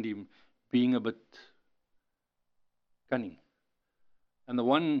behind him being a bit cunning? And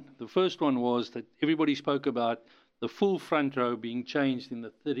the first one was that everybody spoke about the full front row being changed in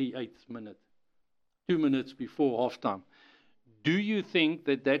the 38th minute, 2 minutes before halftime. Do you think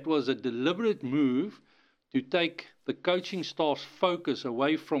that was a deliberate move to take the coaching staff's focus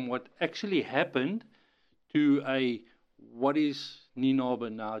away from what actually happened to what is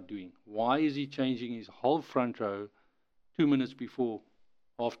Nienaber now doing? Why is he changing his whole front row 2 minutes before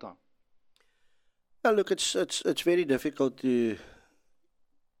halftime? Now, look, it's very difficult to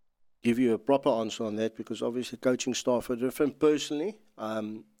give you a proper answer on that because obviously coaching staff are different. Personally,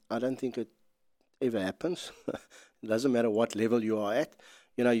 I don't think it ever happens. It doesn't matter what level you are at.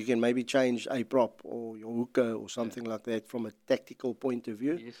 You can maybe change a prop or your hooker or something like that from a tactical point of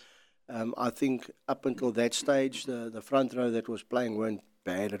view. Yes. I think up until that stage, the front row that was playing weren't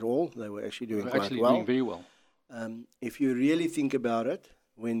bad at all. They were actually doing quite well. Doing very well. If you really think about it,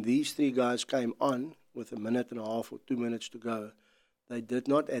 when these 3 guys came on with 1.5 minutes or 2 minutes to go, they did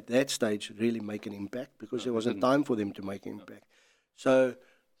not at that stage really make an impact because there wasn't time for them to make an impact. So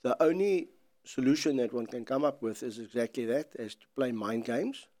the only solution that one can come up with is exactly that, is to play mind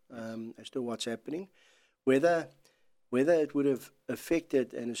games as to what's happening. Whether it would have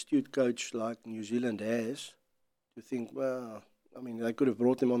affected an astute coach like New Zealand has to think, well, I mean, they could have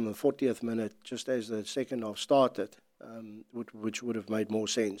brought him on the 40th minute just as the second half started, which would have made more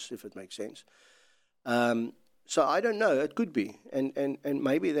sense, if it makes sense. So I don't know. It could be. And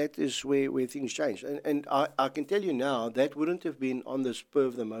maybe that is where things change. And I can tell you now, that wouldn't have been on the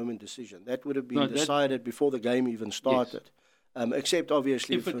spur-of-the-moment decision. That would have been decided before the game even started. Yes. Except,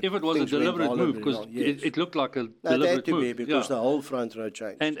 obviously, if it was a deliberate move, because it looked like a deliberate move. That had to be because the whole front row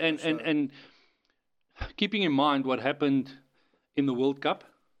changed. And keeping in mind what happened in the World Cup,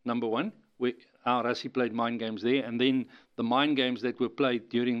 number one, where our Rassie played mind games there, and then the mind games that were played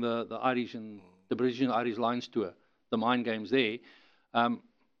during the Irish and the British and Irish Lions tour, the mind games there,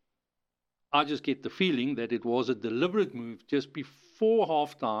 I just get the feeling that it was a deliberate move just before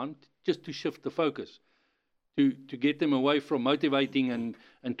halftime, just to shift the focus, to get them away from motivating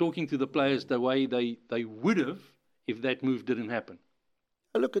and talking to the players the way they would have if that move didn't happen.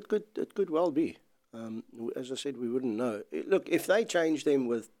 Look, it could well be. As I said, we wouldn't know. Look, if they changed them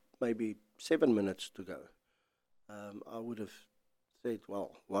with maybe 7 minutes to go, I would have said,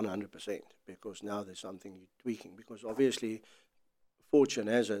 well, 100%, because now there's something you're tweaking. Because obviously, fortune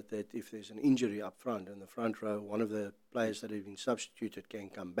has it that if there's an injury up front in the front row, one of the players that have been substituted can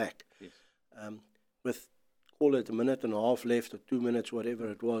come back. Yes. With, call it 1.5 minutes left or 2 minutes,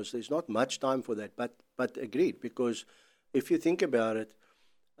 whatever it was, there's not much time for that. But agreed, because if you think about it,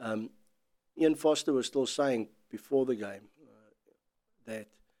 Ian Foster was still saying before the game that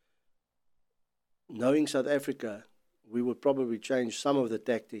knowing South Africa, we would probably change some of the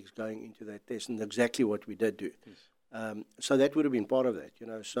tactics going into that test, and exactly what we did do. Yes. So that would have been part of that,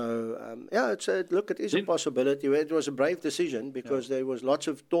 So, it is a possibility. It was a brave decision because there was lots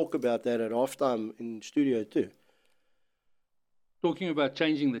of talk about that at halftime in studio too. Talking about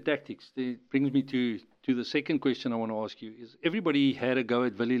changing the tactics, it brings me to the second question I want to ask you. Is everybody had a go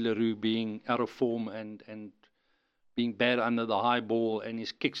at Willie le Roux being out of form and being bad under the high ball, and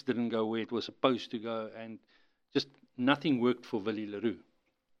his kicks didn't go where it was supposed to go, and just nothing worked for Willie le Roux.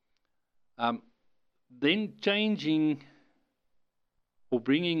 Then changing or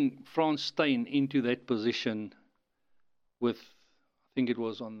bringing Frans Steyn into that position with, I think it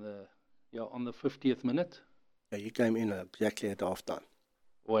was on the 50th minute. Yeah, he came in exactly at halftime.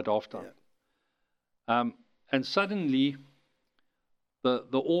 Or at halftime. Yeah. And suddenly, the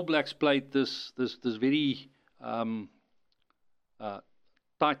All Blacks played this very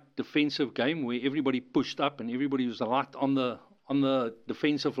tight defensive game where everybody pushed up and everybody was right on the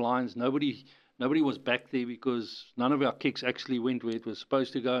defensive lines. Nobody was back there because none of our kicks actually went where it was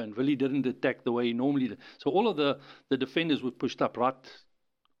supposed to go, and Willie didn't attack the way he normally did. So all of the defenders were pushed up right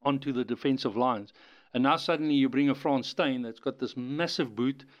onto the defensive lines. And now suddenly you bring a Frans Steyn that's got this massive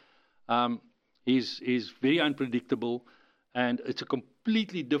boot. He's very unpredictable, and it's a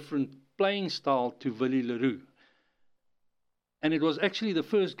completely different playing style to Willie Leroux. And it was actually the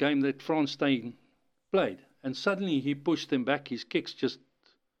first game that Frans Steyn played, and suddenly he pushed them back. His kicks just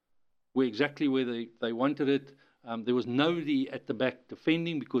were exactly where they wanted it. There was nobody at the back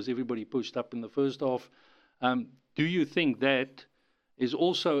defending because everybody pushed up in the first half. Do you think that is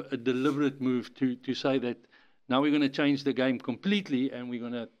also a deliberate move to say that now we're going to change the game completely and we're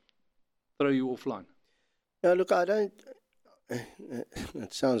going to throw you offline? No, look, I don't.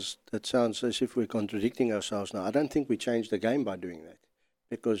 That sounds as if we're contradicting ourselves now. I don't think we changed the game by doing that,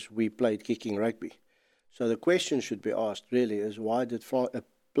 because we played kicking rugby. So the question should be asked really is, why did a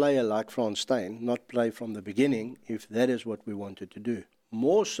player like Frans Steyn not play from the beginning if that is what we wanted to do?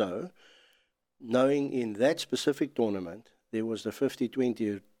 More so, knowing in that specific tournament there was the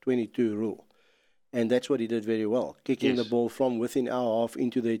 50-20 or 22 rule. And that's what he did very well, kicking the ball from within our half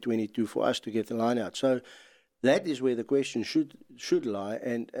into their 22 for us to get the line out. So that is where the question should lie,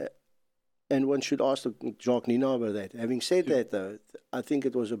 and one should ask Jacques Nienaber about that. Having said that, though, I think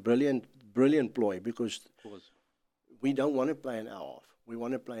it was a brilliant ploy, because we don't want to play in our half. We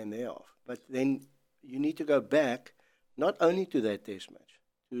want to play in their half. But then you need to go back not only to that test match,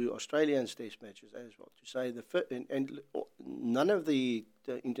 to Australians' test matches as well, to say and none of the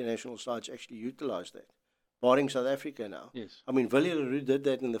international sides actually utilised that, barring South Africa now. Yes. I mean, Willie Leroux did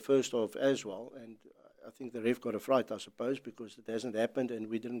that in the first half as well, and I think the ref got a fright, I suppose, because it hasn't happened and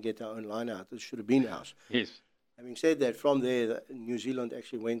we didn't get our own line out. It should have been ours. Yes. Having said that, from there, New Zealand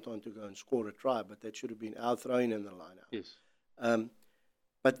actually went on to go and score a try, but that should have been our throwing in the line out. Yes.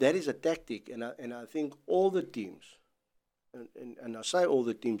 But that is a tactic, and I think all the teams, and I say all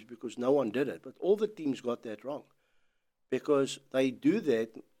the teams because no one did it, but all the teams got that wrong, because they do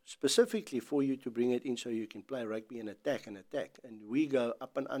that specifically for you to bring it in so you can play rugby and attack, and we go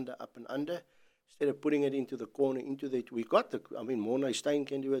up and under, instead of putting it into the corner, into that. We got Morné Steyn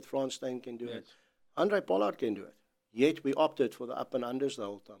can do it, Frans Steyn can do it, Andre Pollard can do it. Yet we opted for the up and unders the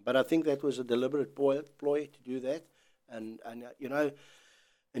whole time. But I think that was a deliberate ploy to do that. And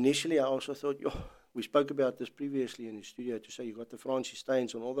initially I also thought, we spoke about this previously in the studio, to say you got the Francis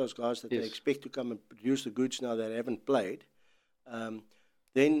Steyns and all those guys that they expect to come and produce the goods now that haven't played.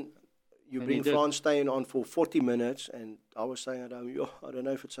 Then you bring Frans Steyn on for 40 minutes, and I was saying at home, I don't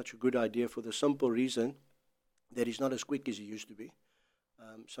know if it's such a good idea, for the simple reason that he's not as quick as he used to be.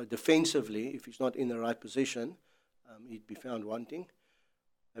 So defensively, if he's not in the right position, he'd be found wanting.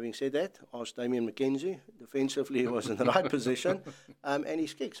 Having said that, ask Damian McKenzie. Defensively, he was in the right position, and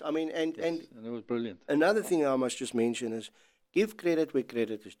his kicks. And it was brilliant. Another thing I must just mention is, give credit where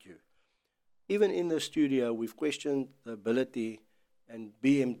credit is due. Even in the studio, we've questioned the ability and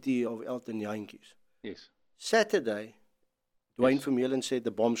BMT of Elton Jantjies. Yes. Saturday, Dwayne Vermeulen said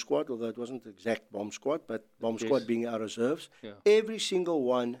the bomb squad, although it wasn't the exact bomb squad, but bomb squad being our reserves. Yeah. Every single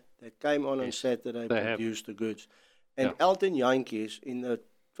one that came on Saturday produced the goods. And Elton Jantjies, in the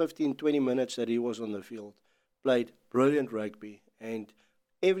 15-20 minutes that he was on the field, played brilliant rugby. And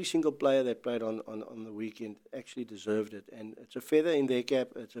every single player that played on the weekend actually deserved it. And it's a feather in their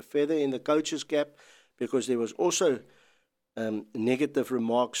cap. It's a feather in the coach's cap, because there was also negative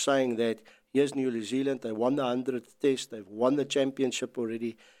remarks saying that here's New Zealand, they won the 100th test, they've won the championship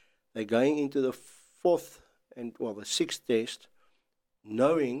already, they're going into the the 6th test,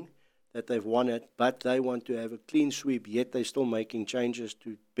 knowing that they've won it, but they want to have a clean sweep, yet they're still making changes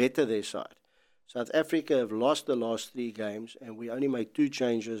to better their side. South Africa have lost the last 3 games, and we only made 2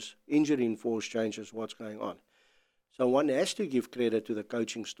 changes, injury-enforced changes. What's going on? So one has to give credit to the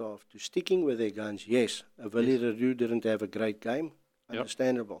coaching staff to sticking with their guns. Yes, Willie Leroux didn't have a great game,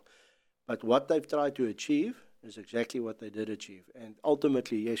 understandable. But what they've tried to achieve is exactly what they did achieve. And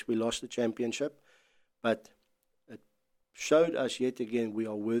ultimately, yes, we lost the championship, but it showed us yet again we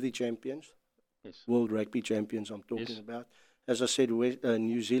are worthy champions, world rugby champions I'm talking about. As I said,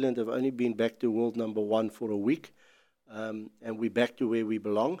 New Zealand have only been back to world number 1 for a week. And we're back to where we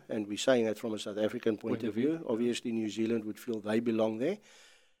belong, and we're saying it from a South African point of view. Obviously, New Zealand would feel they belong there,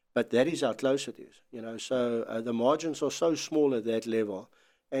 but that is how close it is. So the margins are so small at that level,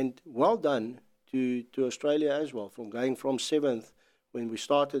 and well done to Australia as well, from going from 7th when we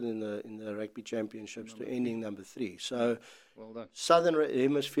started in the rugby championships to ending number 3. So well done. Southern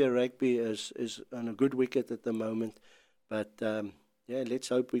Hemisphere rugby is on a good wicket at the moment, but let's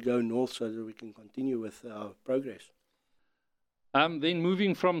hope we go north so that we can continue with our progress. Then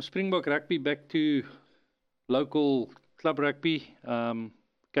moving from Springbok rugby back to local club rugby,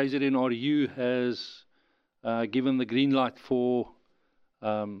 KZNRU has given the green light for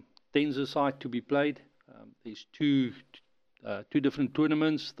Tensaside to be played. There's two different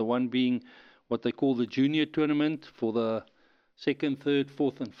tournaments, the one being what they call the junior tournament for the 2nd, 3rd,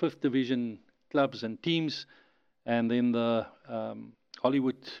 4th, and 5th division clubs and teams, and then the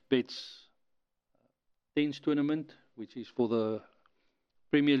Hollywood Bets Tens tournament, which is for the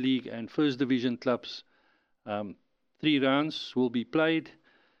Premier League and First Division clubs. 3 rounds will be played,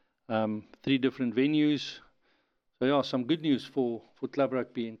 3 different venues. So yeah, some good news for club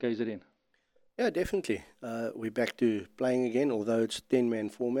rugby in KZN. Yeah, definitely. We're back to playing again, although it's 10-man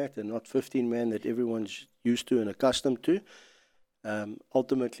format and not 15-man that everyone's used to and accustomed to.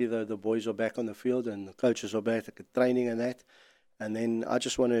 Ultimately, though, the boys are back on the field and the coaches are back at training and that. And then I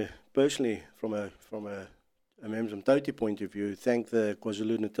just want to personally, from a Mems Mtoti point of view, thank the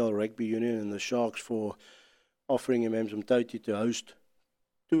KwaZulu-Natal Rugby Union and the Sharks for offering Mems Mtoti to host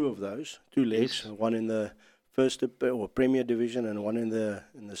 2 of those, 2 legs, Yes. one in the first or Premier Division and one in the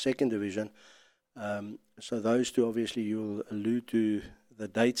 2nd Division. So those 2, obviously, you'll allude to the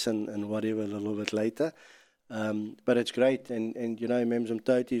dates and whatever a little bit later. But it's great, and you know, Mems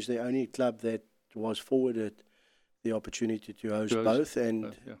Mtoti is the only club that was forwarded the opportunity to host both,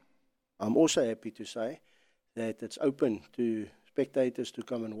 and Yeah. I'm also happy to say that it's open to spectators to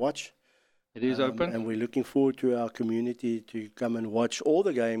come and watch. It is open. And we're looking forward to our community to come and watch all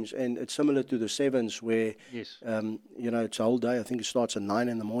the games, and it's similar to the Sevens where Yes. you know, it's a whole day. I think it starts at 9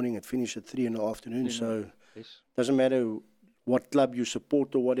 in the morning, it finishes at 3 in the afternoon, so Yes. doesn't matter what club you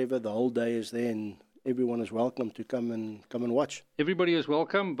support or whatever, the whole day is there, and everyone is welcome to come and watch. Everybody is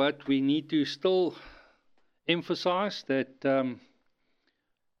welcome, but we need to still emphasize that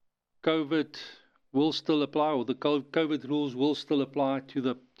COVID will still apply, or the COVID rules will still apply to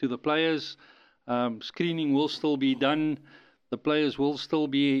the players. Screening will still be done. The players will still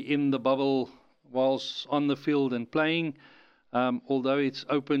be in the bubble whilst on the field and playing, although it's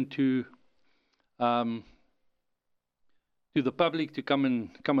open to the public to come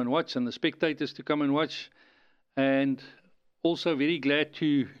and watch, and the spectators to come and watch. And also very glad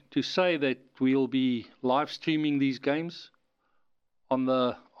to say that we'll be live streaming these games on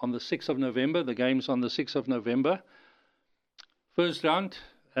the 6th of November, the games on the 6th of November. First round,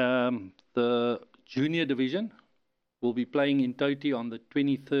 the junior division will be playing in Toti on the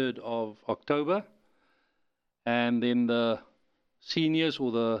 23rd of October. And then the seniors,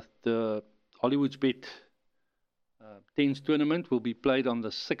 or the Hollywood's Bet Tens tournament, will be played on the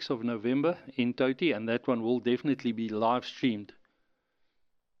 6th of November in Toti, and that one will definitely be live streamed.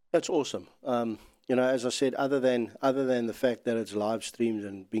 That's awesome. You know, as I said, other than the fact that it's live streamed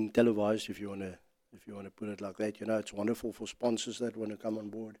and being televised, if you want to put it like that, you know, it's wonderful for sponsors that want to come on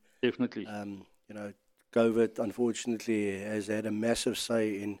board. Definitely. You know, COVID unfortunately has had a massive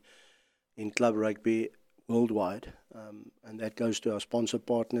say in club rugby worldwide, and that goes to our sponsor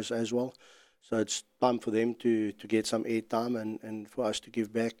partners as well. So it's time for them to get some airtime and for us to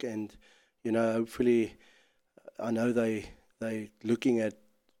give back. And, you know, hopefully, I know they're looking at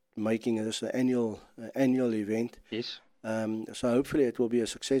making this an annual event. Yes. So hopefully it will be a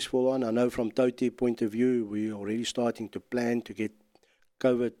successful one. I know from Toti point of view, we're already starting to plan to get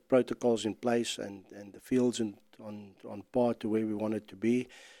COVID protocols in place and the fields on par to where we want it to be,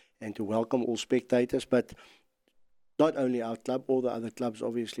 and to welcome all spectators. But not only our club, all the other clubs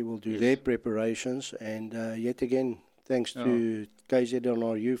obviously will do their preparations. And yet again, thanks to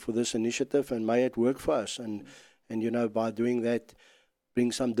KZNRU for this initiative, and may it work for us. And you know, by doing that,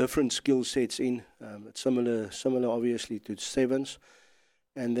 bring some different skill sets in. It's similar obviously to Sevens.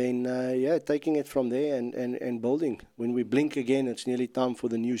 And then, taking it from there and building. When we blink again, it's nearly time for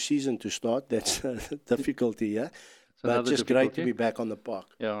the new season to start. That's the difficulty, yeah? But just great to be back on the park.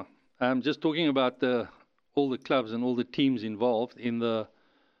 Yeah. Just talking about all the clubs and all the teams involved in the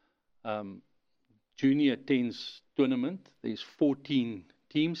Junior Tens tournament. There's 14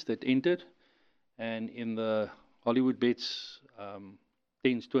 teams that entered. And in the Hollywood Bets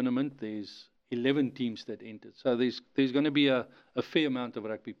Tens tournament, there's 11 teams that entered. So there's going to be a fair amount of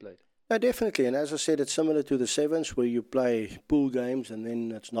rugby played. No, definitely. And as I said, it's similar to the Sevens, where you play pool games and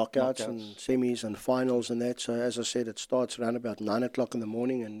then it's knockouts and semis and finals and that. So as I said, it starts around about 9 o'clock in the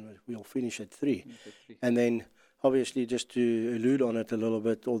morning and we'll finish at 3. And then obviously, just to allude on it a little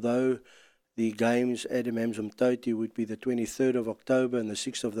bit, although the games at Mems Mtoti would be the 23rd of October and the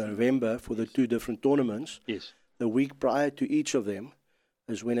 6th of November for the 2 different tournaments, the week prior to each of them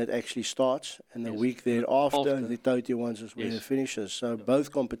is when it actually starts, and the week thereafter, the Toti ones is when it finishes. So both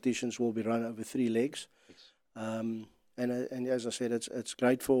competitions will be run over 3 legs. And as I said, it's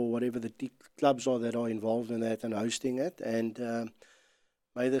great for whatever the clubs are that are involved in that and hosting it. And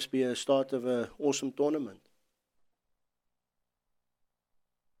may this be a start of an awesome tournament.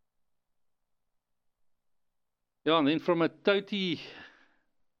 Yeah, and then from a Toti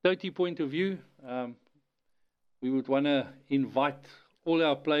Toti point of view, we would want to invite all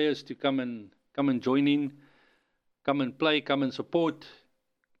our players to come and join in, come and play, come and support,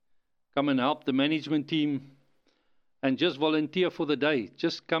 come and help the management team, and just volunteer for the day.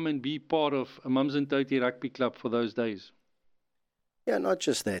 Just come and be part of a Mums and Toti Rugby Club for those days. Yeah, not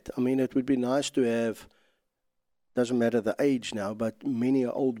just that. I mean, it would be nice to have, doesn't matter the age now, but many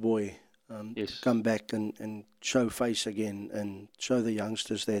an old boy Yes. to come back and show face again and show the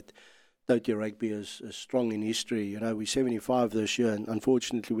youngsters that Toti Rugby is strong in history. You know, we're 75 this year, and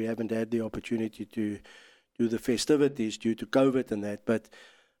unfortunately we haven't had the opportunity to do the festivities due to COVID and that, but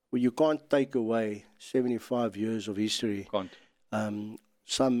you can't take away 75 years of history. Can't.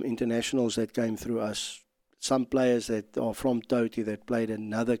 Some internationals that came through us, some players that are from Toti that played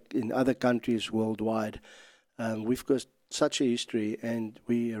in other countries worldwide. We've got such a history, and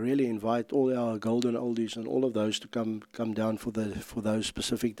we really invite all our golden oldies and all of those to come down for those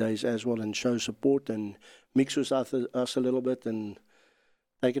specific days as well, and show support and mix with us a little bit and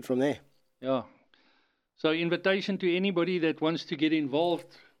take it from there. Yeah. So invitation to anybody that wants to get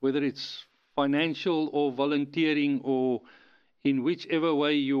involved, whether it's financial or volunteering or in whichever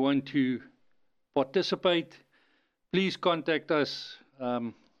way you want to participate, please contact us.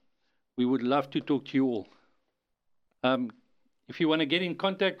 We would love to talk to you all. If you want to get in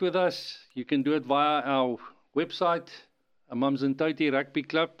contact with us, you can do it via our website, Mums and Toti Rugby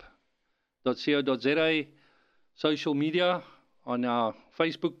Club.co.za, social media, on our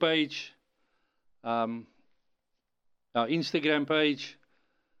Facebook page, our Instagram page,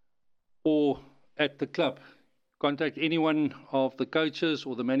 or at the club. Contact any one of the coaches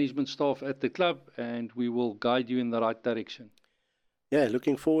or the management staff at the club, and we will guide you in the right direction. Yeah,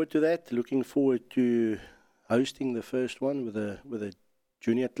 looking forward to that. Looking forward to hosting the first one with the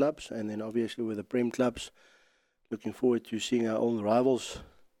junior clubs, and then obviously with the Prem clubs. Looking forward to seeing our old rivals,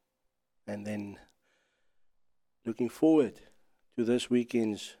 and then looking forward to this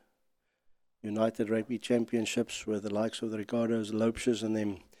weekend's United Rugby Championships with the likes of the Ricardos, the Lopes, and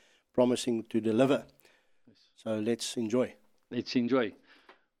them promising to deliver. So let's enjoy. Let's enjoy.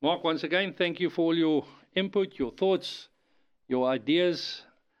 Mark, once again, thank you for all your input, your thoughts, your ideas,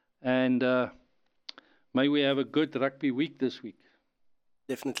 and may we have a good rugby week this week.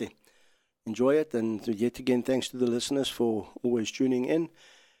 Definitely. Enjoy it, and yet again, thanks to the listeners for always tuning in,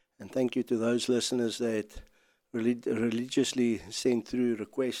 and thank you to those listeners that religiously send through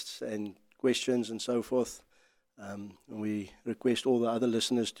requests and questions and so forth. We request all the other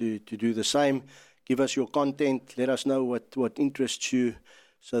listeners to do the same. Give us your content. Let us know what interests you,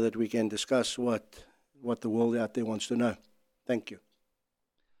 so that we can discuss what the world out there wants to know. Thank you.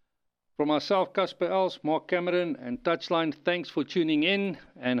 From myself, Casper Els, Mark Cameron, and Touchline, thanks for tuning in,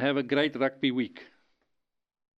 and have a great rugby week.